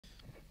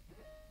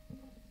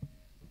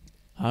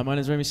Hi, my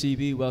name is Remy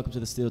CB. Welcome to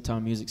the Steel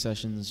Town Music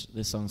Sessions.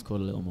 This song's called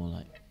A Little More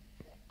Light.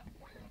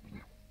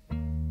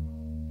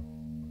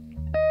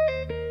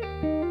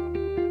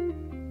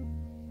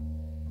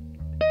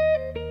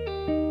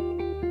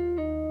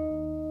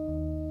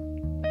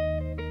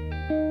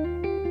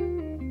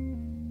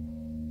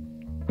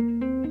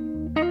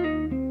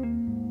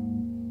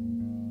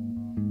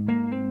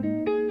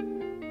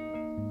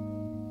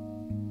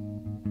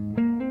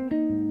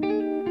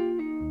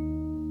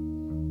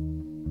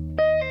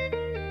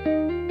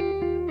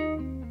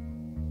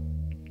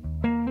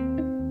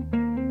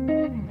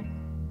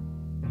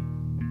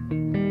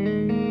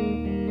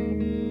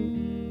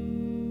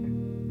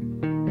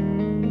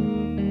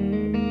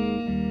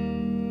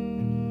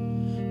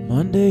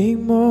 Monday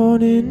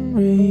morning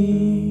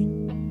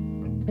rain,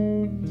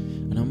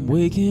 and I'm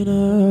waking up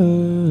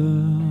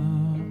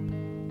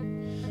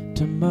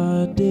to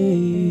my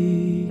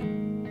day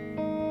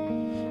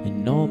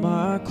in all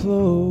my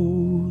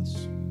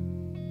clothes,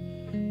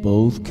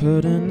 both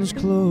curtains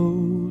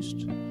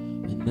closed,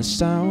 and the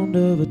sound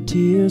of her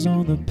tears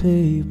on the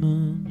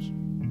pavement.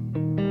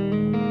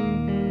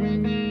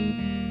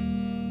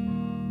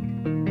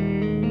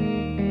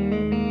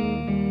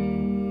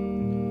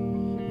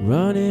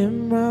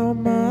 Running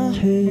round my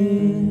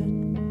head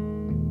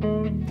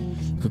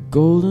like a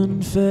golden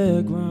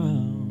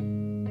fairground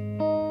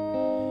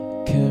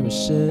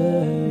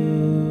carousel.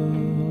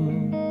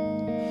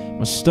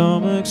 My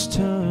stomach's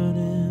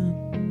turning,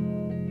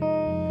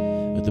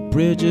 but the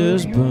bridge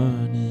is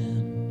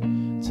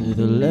burning to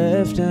the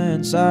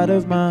left-hand side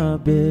of my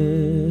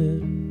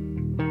bed.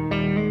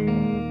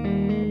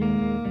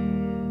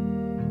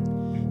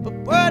 But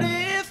what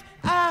if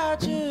I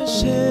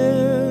just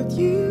held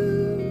you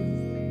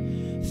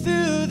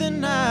through the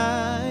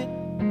night?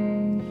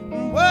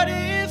 What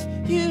if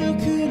you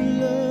could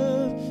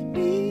love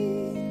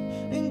me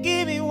and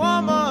give me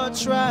one more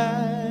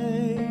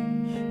try?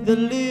 The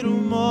little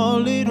more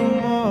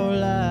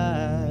light.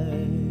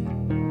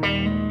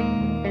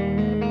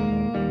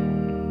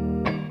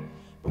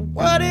 But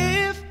what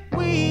if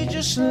we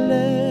just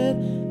let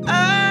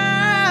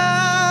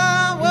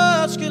our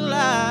worlds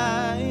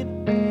collide?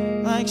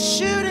 Like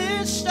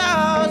shooting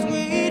stars,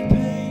 we'd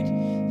paint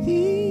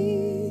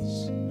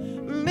these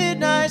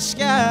midnight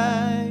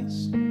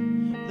skies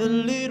the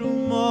little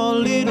more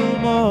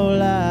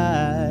light.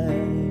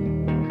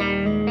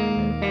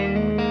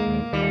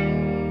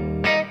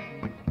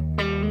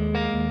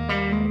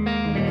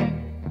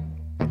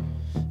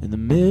 In the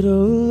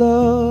middle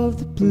of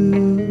the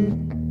blue,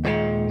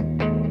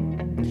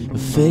 a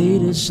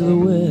faded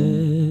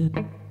silhouette,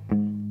 a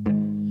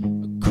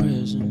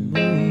crescent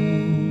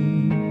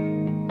moon.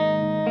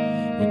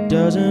 It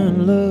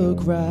doesn't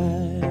look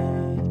right,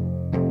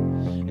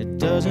 it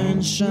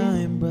doesn't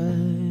shine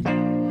bright,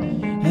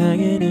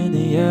 hanging in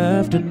the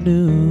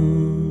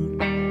afternoon.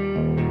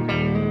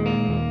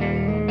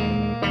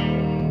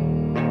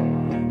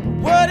 But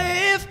what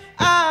if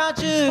I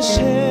just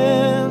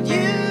held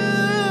you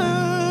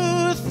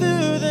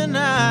through the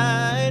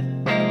night?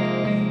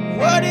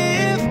 What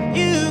if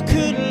you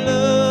could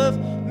love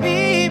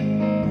me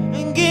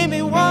and give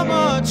me one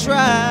more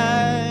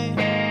try?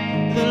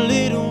 The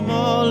little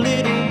more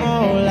light.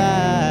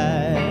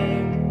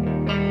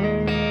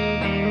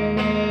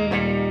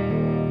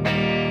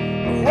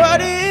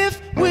 What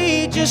if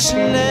we just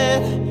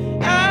let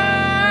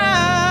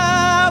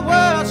our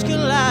worlds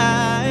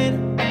collide?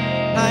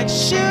 Like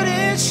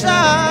shooting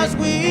stars,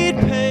 we'd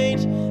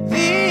paint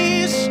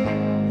these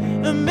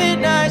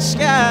midnight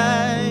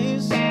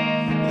skies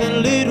the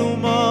little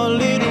more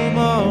light.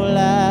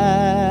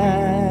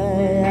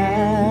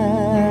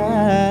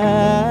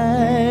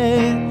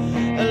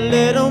 A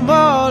little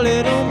more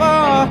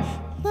light.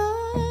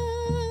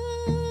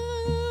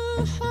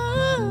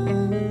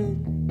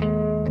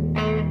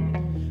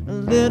 A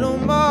little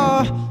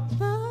more light,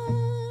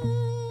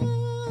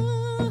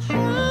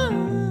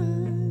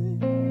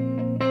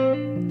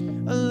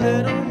 a little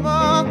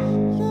more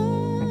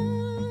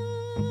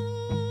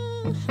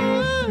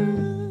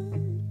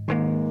light,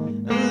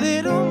 a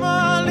little more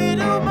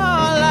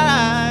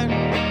light,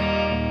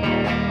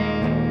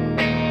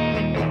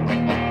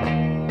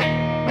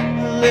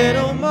 a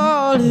little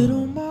more light.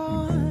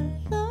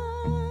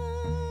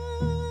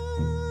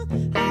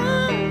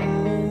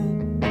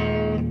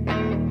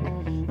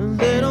 A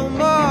little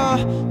more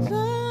light,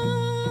 a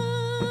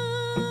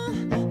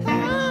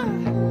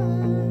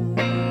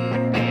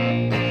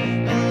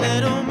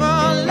little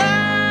more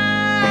light,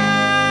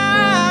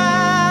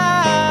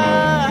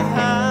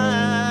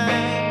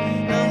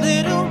 a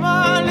little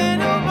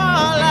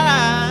more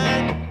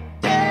light.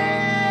 Yeah.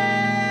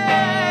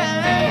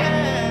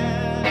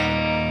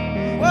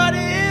 What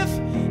if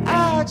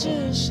I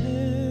just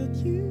held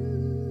you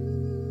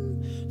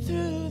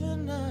through the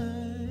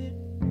night?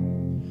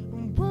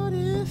 What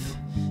if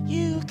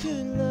you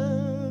could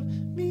love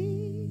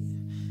me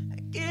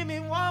and give me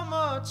one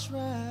more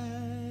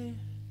try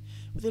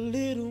with a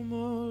little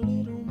more